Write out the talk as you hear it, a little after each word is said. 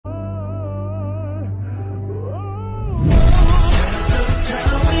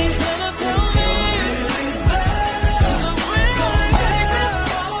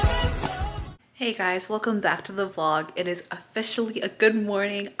Hey guys, welcome back to the vlog. It is officially a good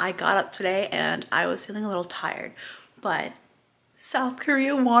morning. I got up today and I was feeling a little tired, but South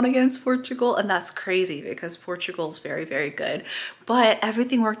Korea won against Portugal, and that's crazy because Portugal is very, very good. But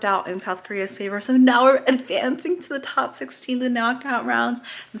everything worked out in South Korea's favor, so now we're advancing to the top 16, the knockout rounds.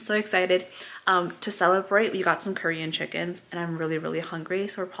 I'm so excited. To celebrate, we got some Korean chickens and I'm really, really hungry,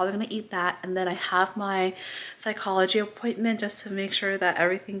 so we're probably gonna eat that. And then I have my psychology appointment just to make sure that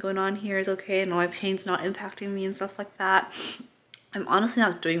everything going on here is okay and all my pain's not impacting me and stuff like that. I'm honestly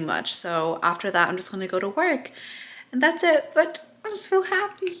not doing much, so after that I'm just gonna go to work and that's it, but I'm so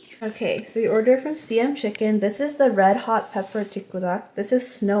happy. Okay, so we ordered from CM Chicken. This is the red hot pepper tikudak. This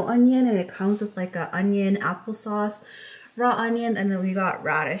is snow onion and it comes with like a onion applesauce, raw onion, and then we got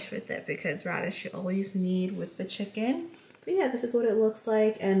radish with it because radish you always need with the chicken. But yeah, this is what it looks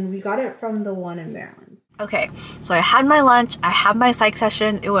like, and we got it from the one in Maryland. Okay, so I had my lunch, I had my psych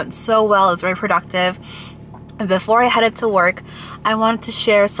session. It went so well, it was very productive. And before I headed to work, I wanted to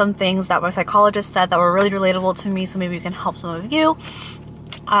share some things that my psychologist said that were really relatable to me, so maybe you can help some of you.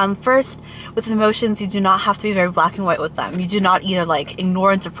 First, with emotions, you do not have to be very black and white with them. You do not either like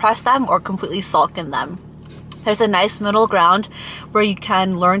ignore and suppress them or completely sulk in them. There's a nice middle ground where you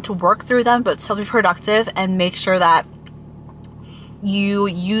can learn to work through them but still be productive and make sure that you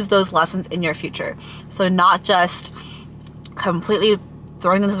use those lessons in your future. So not just completely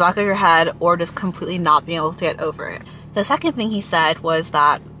throwing them to the back of your head or just completely not being able to get over it. The second thing he said was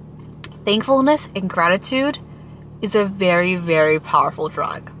that thankfulness and gratitude is a very, very powerful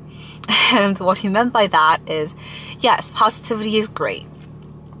drug. And what he meant by that is, yes, positivity is great.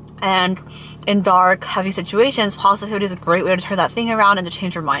 And in dark, heavy situations, positivity is a great way to turn that thing around and to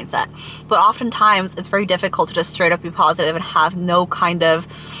change your mindset. But oftentimes, it's very difficult to just straight up be positive and have no kind of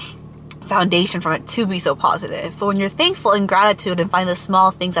foundation from it to be so positive. But when you're thankful and gratitude and find the small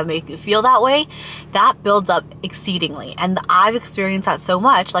things that make you feel that way, that builds up exceedingly. And I've experienced that so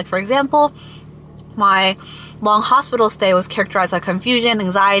much. Like, for example, my long hospital stay was characterized by confusion,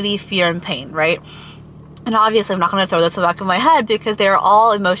 anxiety, fear, and pain, right? And obviously I'm not going to throw this in the back of my head because they are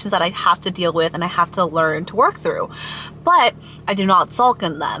all emotions that I have to deal with and I have to learn to work through. But I do not sulk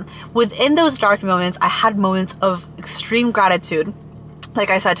in them. Within those dark moments, I had moments of extreme gratitude.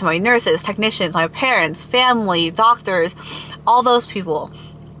 Like I said, to my nurses, technicians, my parents, family, doctors, all those people.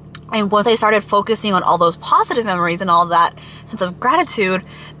 And once I started focusing on all those positive memories and all that sense of gratitude,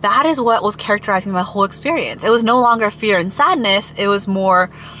 that is what was characterizing my whole experience. It was no longer fear and sadness. It was more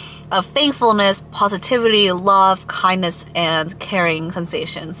of thankfulness, positivity, love, kindness, and caring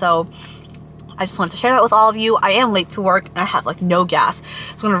sensation. So I just wanted to share that with all of you. I am late to work and I have like no gas.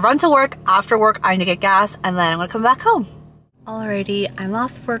 So I'm gonna run to work. After work, I need to get gas and then I'm gonna come back home. Alrighty, I'm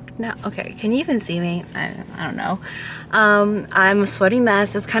off work now. Okay, can you even see me? I don't know. I'm a sweaty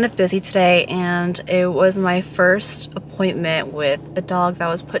mess. It was kind of busy today and it was my first appointment with a dog that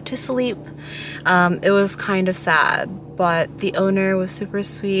was put to sleep. It was kind of sad, but the owner was super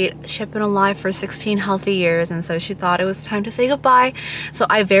sweet. She had been alive for 16 healthy years, and so she thought it was time to say goodbye. So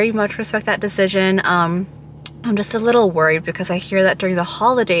I very much respect that decision. I'm just a little worried because I hear that during the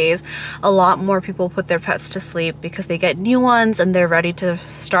holidays, a lot more people put their pets to sleep because they get new ones and they're ready to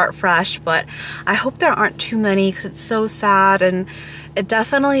start fresh. But I hope there aren't too many because it's so sad, and it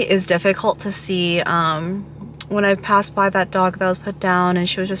definitely is difficult to see. When I passed by that dog that was put down and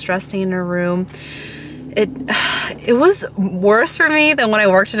she was just resting in her room, it was worse for me than when I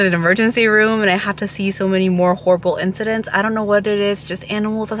worked in an emergency room and I had to see so many more horrible incidents. I don't know what it is, just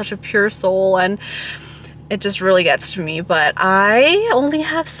animals have such a pure soul and it just really gets to me. But I only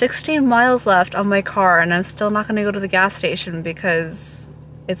have 16 miles left on my car and I'm still not gonna go to the gas station because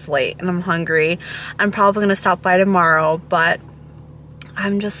it's late and I'm hungry. I'm probably gonna stop by tomorrow, but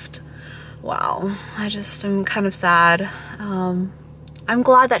I'm just, wow, I'm kind of sad. I'm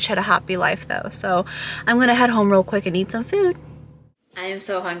glad that she had a happy life though, so I'm gonna head home real quick and eat some food. I am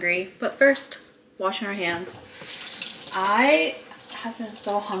so hungry, but first, washing our hands. I have been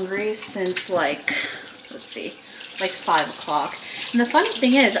so hungry since like, let's see, like 5 o'clock. And the funny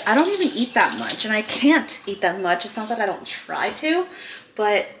thing is, I don't even eat that much, and I can't eat that much. It's not that I don't try to,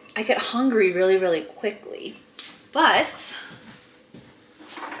 but I get hungry really, really quickly. But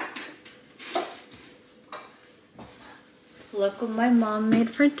look what my mom made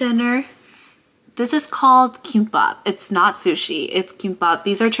for dinner. This is called kimbap. It's not sushi, it's kimbap.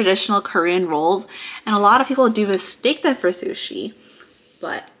 These are traditional Korean rolls, and a lot of people do mistake them for sushi,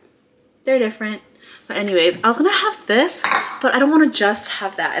 but they're different. But anyways, I was gonna have this, but I don't want to just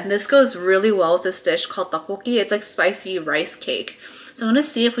have that. And this goes really well with this dish called tteokbokki. It's like spicy rice cake. So I'm gonna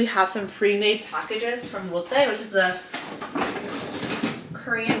see if we have some pre-made packages from Lotte, which is the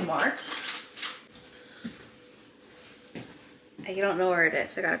Korean mart. I don't know where it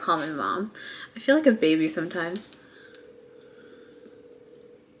is. I gotta call my mom. I feel like a baby sometimes.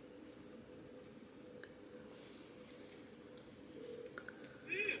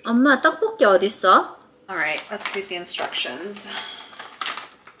 엄마, 떡볶이 어딨어? Alright, let's read the instructions.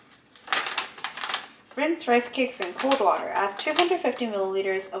 Rinse rice cakes in cold water. Add 250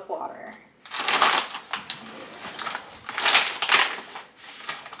 milliliters of water.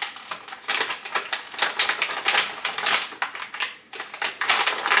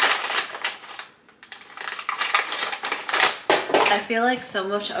 I feel like so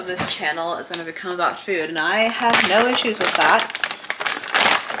much of this channel is going to become about food, and I have no issues with that.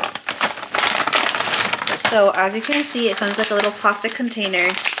 So as you can see, it comes like a little plastic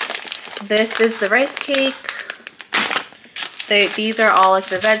container. This is the rice cake. These are all like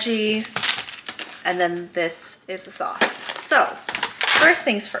the veggies. And then this is the sauce. So first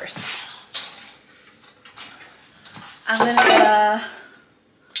things first. I'm gonna get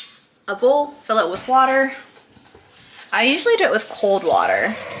a bowl, fill it with water. I usually do it with cold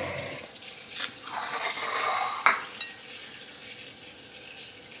water.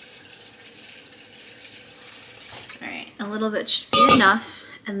 All right, a little bit should be enough.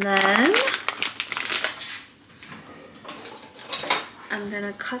 And then I'm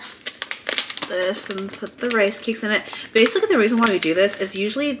gonna cut this and put the rice cakes in it. Basically, the reason why we do this is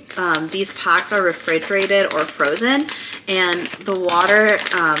usually these packs are refrigerated or frozen, and the water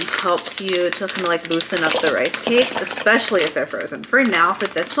helps you to kind of like loosen up the rice cakes, especially if they're frozen. For now, for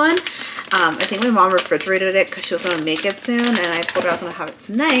this one, I think my mom refrigerated it because she was gonna make it soon, and I told her I was gonna have it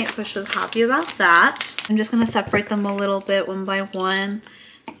tonight, so she was happy about that. I'm just gonna separate them a little bit one by one.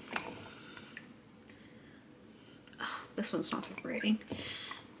 Oh, this one's not separating.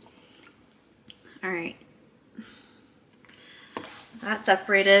 All right, that's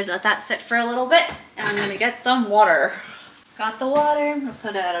separated. Let that sit for a little bit, and I'm gonna get some water. Got the water, I'm gonna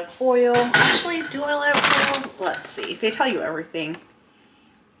put it at a boil. Actually, do I let it boil? Let's see, they tell you everything.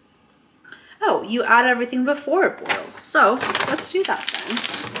 Oh, you add everything before it boils. So let's do that then.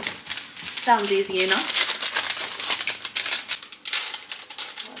 Sounds easy enough.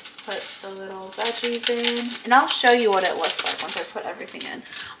 Let's put the little veggies in, and I'll show you what it looks like once I put everything in.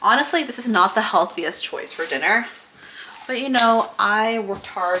 Honestly, this is not the healthiest choice for dinner, but you know, I worked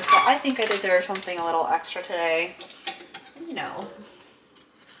hard, so I think I deserve something a little extra today. You know,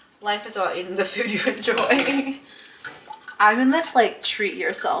 life is about eating the food you enjoy. I'm in this like treat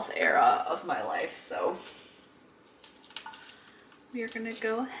yourself era of my life, so we're gonna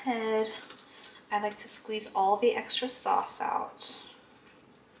go ahead. I like to squeeze all the extra sauce out.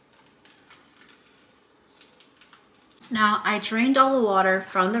 Now I drained all the water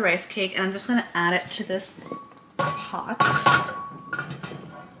from the rice cake, and I'm just gonna add it to this pot.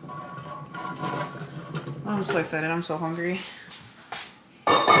 I'm so excited, I'm so hungry.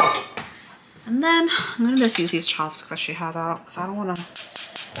 And then I'm gonna just use these chops that she has out because I don't wanna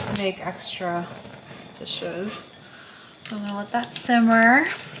make extra dishes. So I'm gonna let that simmer.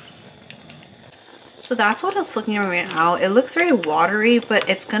 So that's what it's looking at right now. It looks very watery, but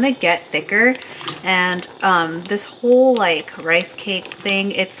it's gonna get thicker. And this whole like rice cake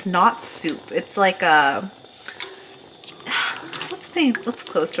thing, it's not soup. It's like a, what's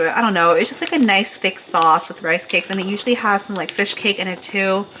close to it? I don't know. It's just like a nice thick sauce with rice cakes, and it usually has some like fish cake in it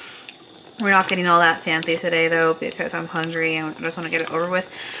too. We're not getting all that fancy today though because I'm hungry and I just want to get it over with.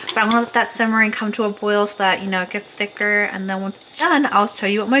 But I'm gonna let that simmer and come to a boil so that, you know, it gets thicker, and then once it's done, I'll tell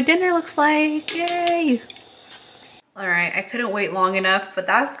you what my dinner looks like. Yay! Alright, I couldn't wait long enough, but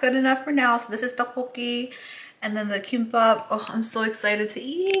that's good enough for now. So this is tteokbokki, and then the kimbap. Oh, I'm so excited to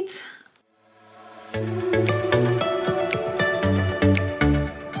eat.